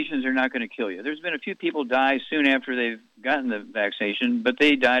immunizations are not going to kill you. There's been a few people die soon after they've gotten the vaccination, but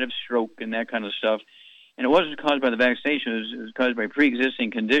they died of stroke and that kind of stuff. And it wasn't caused by the vaccination. It was caused by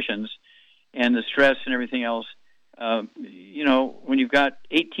pre-existing conditions and the stress and everything else. When you've got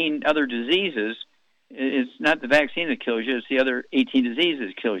 18 other diseases, it's not the vaccine that kills you. It's the other 18 diseases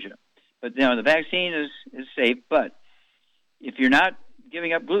that kills you. But the vaccine is safe. But if you're not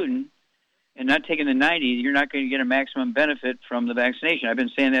giving up gluten and not taking the 90, you're not going to get a maximum benefit from the vaccination. I've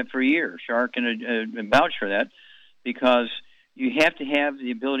been saying that for a year. Char can vouch for that, because you have to have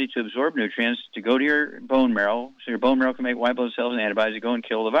the ability to absorb nutrients to go to your bone marrow, so your bone marrow can make white blood cells and antibodies to go and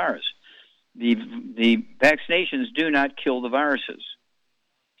kill the virus. The vaccinations do not kill the viruses.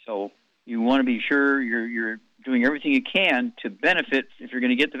 So you want to be sure you're doing everything you can to benefit. If you're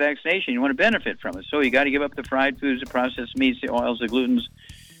going to get the vaccination, you want to benefit from it. So you got to give up the fried foods, the processed meats, the oils, the glutens,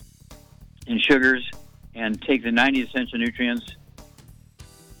 and sugars, and take the 90 essential nutrients.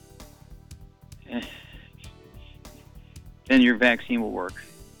 Then your vaccine will work.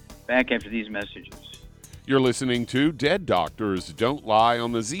 Back after these messages. You're listening to Dead Doctors Don't Lie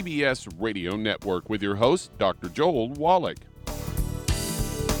on the ZBS Radio Network with your host, Dr. Joel Wallach.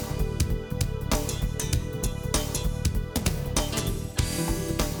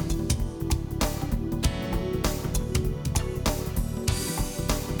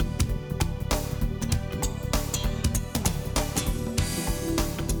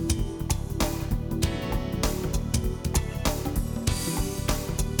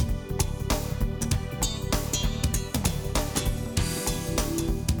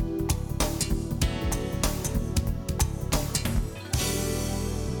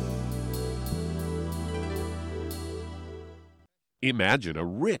 Imagine a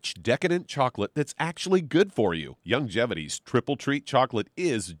rich, decadent chocolate that's actually good for you. Youngevity's Triple Treat chocolate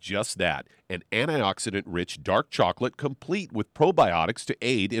is just that, an antioxidant-rich dark chocolate complete with probiotics to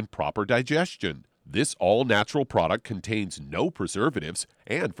aid in proper digestion. This all-natural product contains no preservatives,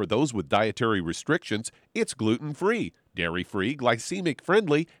 and for those with dietary restrictions, it's gluten-free, dairy-free,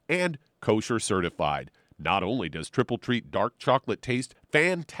 glycemic-friendly, and kosher certified. Not only does Triple Treat dark chocolate taste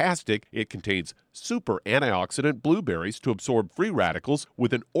fantastic, it contains super antioxidant blueberries to absorb free radicals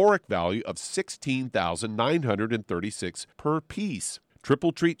with an ORAC value of 16,936 per piece.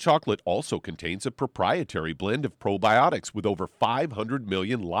 Triple Treat chocolate also contains a proprietary blend of probiotics with over 500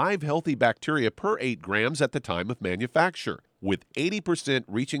 million live healthy bacteria per 8 grams at the time of manufacture, with 80%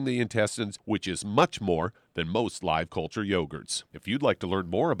 reaching the intestines, which is much more than most live culture yogurts. If you'd like to learn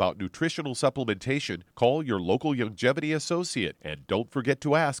more about nutritional supplementation, call your local Youngevity associate, and don't forget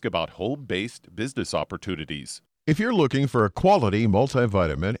to ask about home-based business opportunities. If you're looking for a quality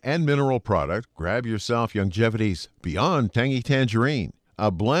multivitamin and mineral product, grab yourself Youngevity's Beyond Tangy Tangerine,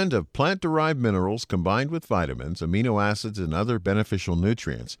 a blend of plant-derived minerals combined with vitamins, amino acids, and other beneficial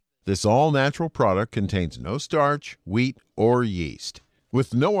nutrients. This all-natural product contains no starch, wheat, or yeast,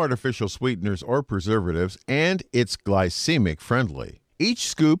 with no artificial sweeteners or preservatives, and it's glycemic friendly. Each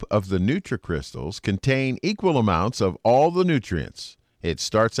scoop of the NutriCrystals contain equal amounts of all the nutrients. It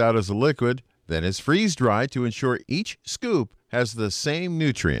starts out as a liquid, then is freeze-dried to ensure each scoop has the same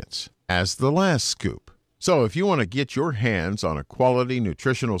nutrients as the last scoop. So if you want to get your hands on a quality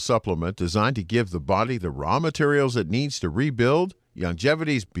nutritional supplement designed to give the body the raw materials it needs to rebuild,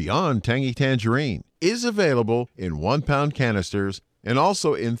 Youngevity's Beyond Tangy Tangerine is available in 1-pound canisters and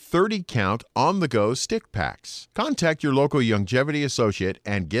also in 30-count on-the-go stick packs. Contact your local Youngevity associate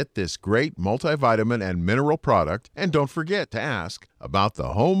and get this great multivitamin and mineral product, and don't forget to ask about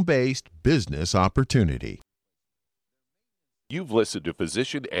the home-based business opportunity. You've listened to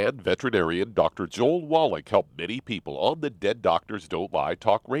physician and veterinarian Dr. Joel Wallach help many people on the Dead Doctors Don't Lie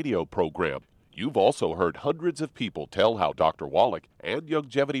talk radio program. You've also heard hundreds of people tell how Dr. Wallach and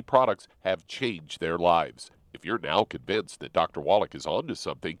Youngevity products have changed their lives. If you're now convinced that Dr. Wallach is onto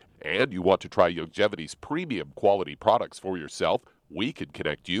something and you want to try Youngevity's premium quality products for yourself, we can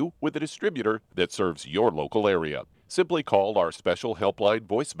connect you with a distributor that serves your local area. Simply call our special helpline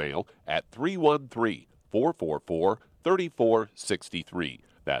voicemail at 313-444-3463.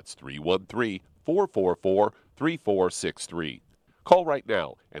 That's 313-444-3463. Call right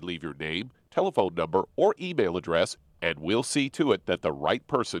now and leave your name, telephone number, or email address, and we'll see to it that the right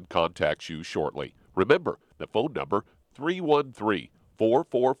person contacts you shortly. Remember, the phone number,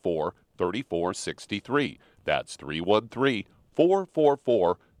 313-444-3463. That's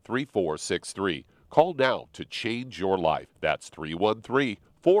 313-444-3463. Call now to change your life. That's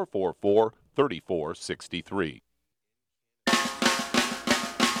 313-444-3463.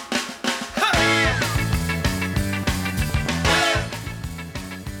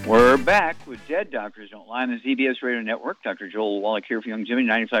 We're back with Dead Doctors Don't Lie on the ZBS Radio Network. Dr. Joel Wallach here for Youngevity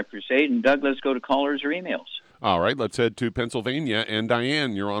 95 Crusade. And Doug, let's go to callers or emails. All right, let's head to Pennsylvania. And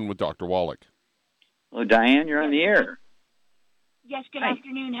Diane, you're on with Dr. Wallach. Hello, Diane, you're on the air. Yes, good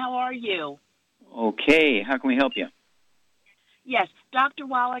afternoon. How are you? Okay, how can we help you? Yes, Dr.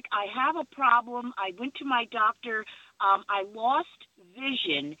 Wallach, I have a problem. I went to my doctor. I lost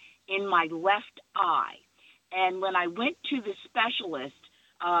vision in my left eye. And when I went to the specialist,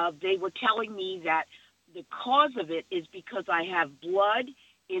 they were telling me that the cause of it is because I have blood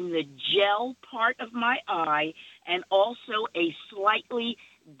in the gel part of my eye and also a slightly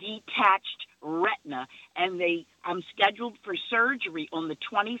detached retina. And I'm scheduled for surgery on the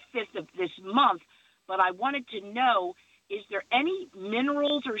 25th of this month, but I wanted to know, is there any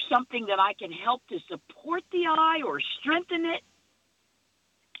minerals or something that I can help to support the eye or strengthen it?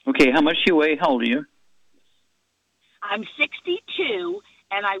 Okay, how much do you weigh? How old are you? I'm 62,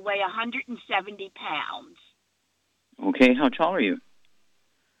 and I weigh 170 pounds. Okay, how tall are you?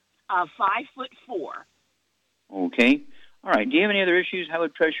 5'4". Okay. All right. Do you have any other issues? High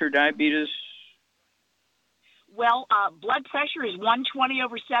blood pressure, diabetes? Well, blood pressure is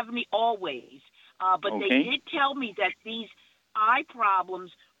 120/70 always. But okay. They did tell me that these eye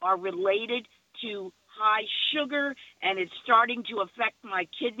problems are related to high sugar, and it's starting to affect my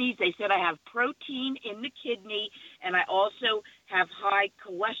kidneys. They said I have protein in the kidney, and I also have high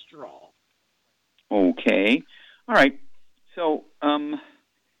cholesterol. Okay. All right. So,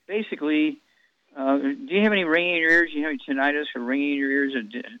 basically, do you have any ringing in your ears? Do you have any tinnitus or ringing in your ears or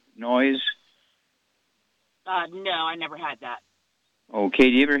noise? No, I never had that. Okay.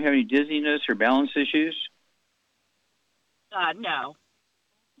 Do you ever have any dizziness or balance issues? No.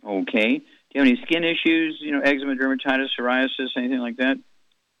 Okay. Do you have any skin issues, eczema, dermatitis, psoriasis, anything like that?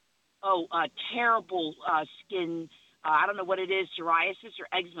 Oh, terrible skin. I don't know what it is, psoriasis or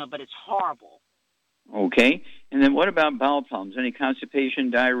eczema, but it's horrible. Okay. And then what about bowel problems? Any constipation,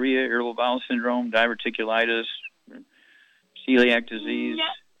 diarrhea, irritable bowel syndrome, diverticulitis, celiac disease?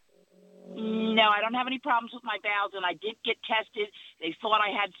 No, I don't have any problems with my bowels, and I did get tested. They thought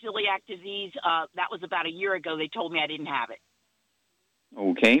I had celiac disease. That was about a year ago. They told me I didn't have it.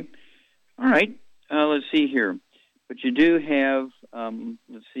 Okay. All right. Let's see here. But you do have,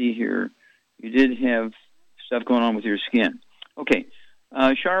 let's see here, you did have stuff going on with your skin. Okay.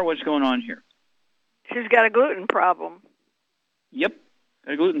 Shar, what's going on here? She's got a gluten problem. Yep,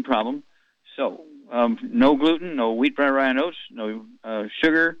 a gluten problem. So, no gluten, no wheat, brown, rye, and oats, no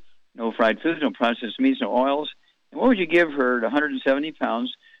sugar, no fried foods, no processed meats, no oils. And what would you give her at 170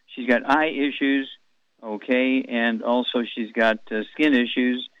 pounds? She's got eye issues, okay, and also she's got skin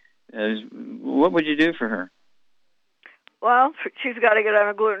issues. What would you do for her? Well, she's got to get on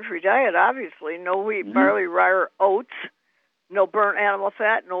a gluten-free diet, obviously. No wheat, barley, rye, or oats. No burnt animal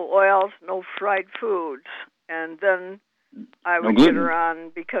fat, no oils, no fried foods. And then I would get her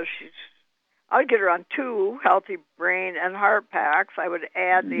on, I would get her on 2 healthy brain and heart packs. I would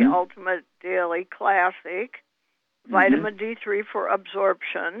add the Ultimate Daily Classic, vitamin D3 for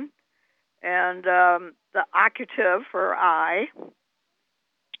absorption, and the Occutive for eye.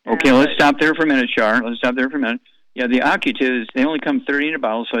 Okay, let's stop there for a minute, Shar. Let's stop there for a minute. Yeah, the Occutives, they only come 30 in a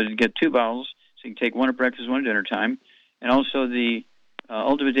bottle, so you get 2 bottles. So you can take one at breakfast, one at dinner time. And also the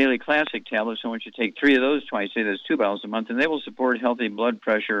Ultimate Daily Classic tablets, I want you to take 3 of those twice a day. That's 2 bottles a month, and they will support healthy blood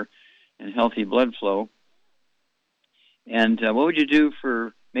pressure and healthy blood flow. And what would you do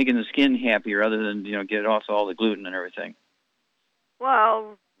for making the skin happier other than, get off all the gluten and everything?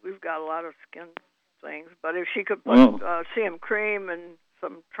 Well, we've got a lot of skin things, but if she could put CM cream and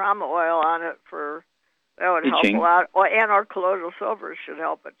some trauma oil on it, that would help a lot. And our colloidal silver should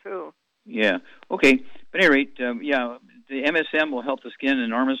help it too. Yeah. Okay. But at any rate, the MSM will help the skin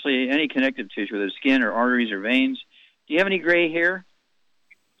enormously. Any connective tissue, whether it's skin or arteries or veins. Do you have any gray hair?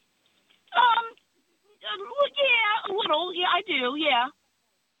 Yeah, a little. Yeah, I do. Yeah.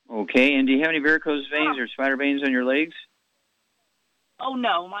 Okay. And do you have any varicose veins or spider veins on your legs? Oh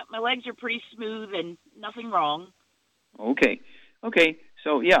no, my legs are pretty smooth and nothing wrong. Okay.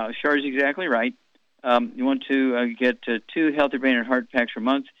 So Char's exactly right. You want to get 2 healthy brain and heart packs per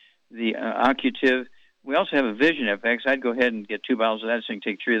month. The Occutive. We also have a Vision FX. I'd go ahead and get 2 bottles of that, so you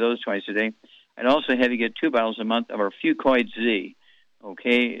can take 3 of those twice a day. I'd also have you get 2 bottles a month of our Fucoid Z.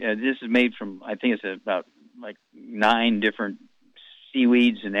 Okay, this is made from, I think it's about 9 different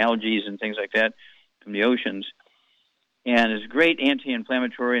seaweeds and algae and things like that from the oceans. And it's great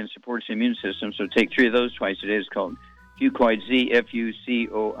anti-inflammatory and supports the immune system, so take 3 of those twice a day. It's called Fucoid Z, Fucoid-Z.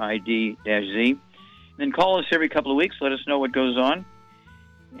 Then call us every couple of weeks. Let us know what goes on.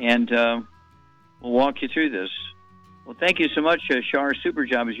 And we'll walk you through this. Well, thank you so much, Shar. Super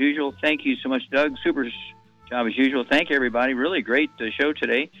job as usual. Thank you so much, Doug. Super job as usual. Thank you, everybody. Really great show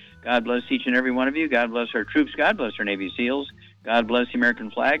today. God bless each and every one of you. God bless our troops. God bless our Navy SEALs. God bless the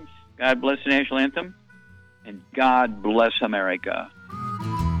American flag. God bless the national anthem. And God bless America.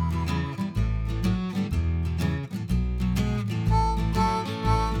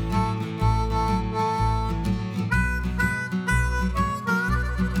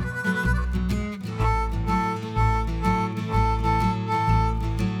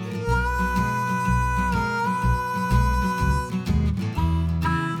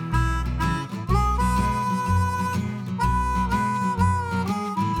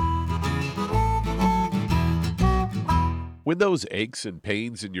 When those aches and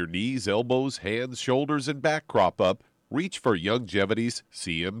pains in your knees, elbows, hands, shoulders, and back crop up, reach for Youngevity's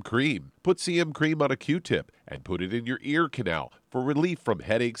CM Cream. Put CM Cream on a Q-tip and put it in your ear canal for relief from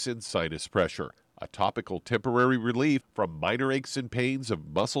headaches and sinus pressure. A topical temporary relief from minor aches and pains of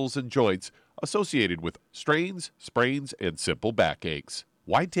muscles and joints associated with strains, sprains, and simple backaches.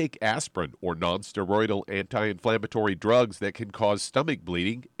 Why take aspirin or non-steroidal anti-inflammatory drugs that can cause stomach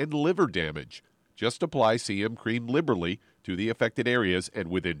bleeding and liver damage? Just apply CM Cream liberally to the affected areas, and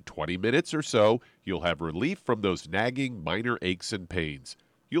within 20 minutes or so, you'll have relief from those nagging minor aches and pains.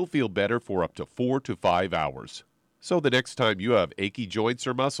 You'll feel better for up to 4 to 5 hours. So the next time you have achy joints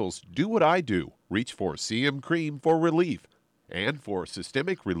or muscles, do what I do. Reach for CM Cream for relief. And for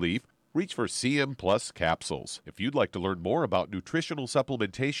systemic relief, reach for CM Plus capsules. If you'd like to learn more about nutritional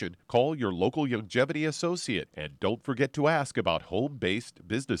supplementation, call your local Youngevity associate. And don't forget to ask about home-based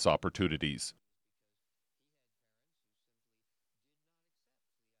business opportunities.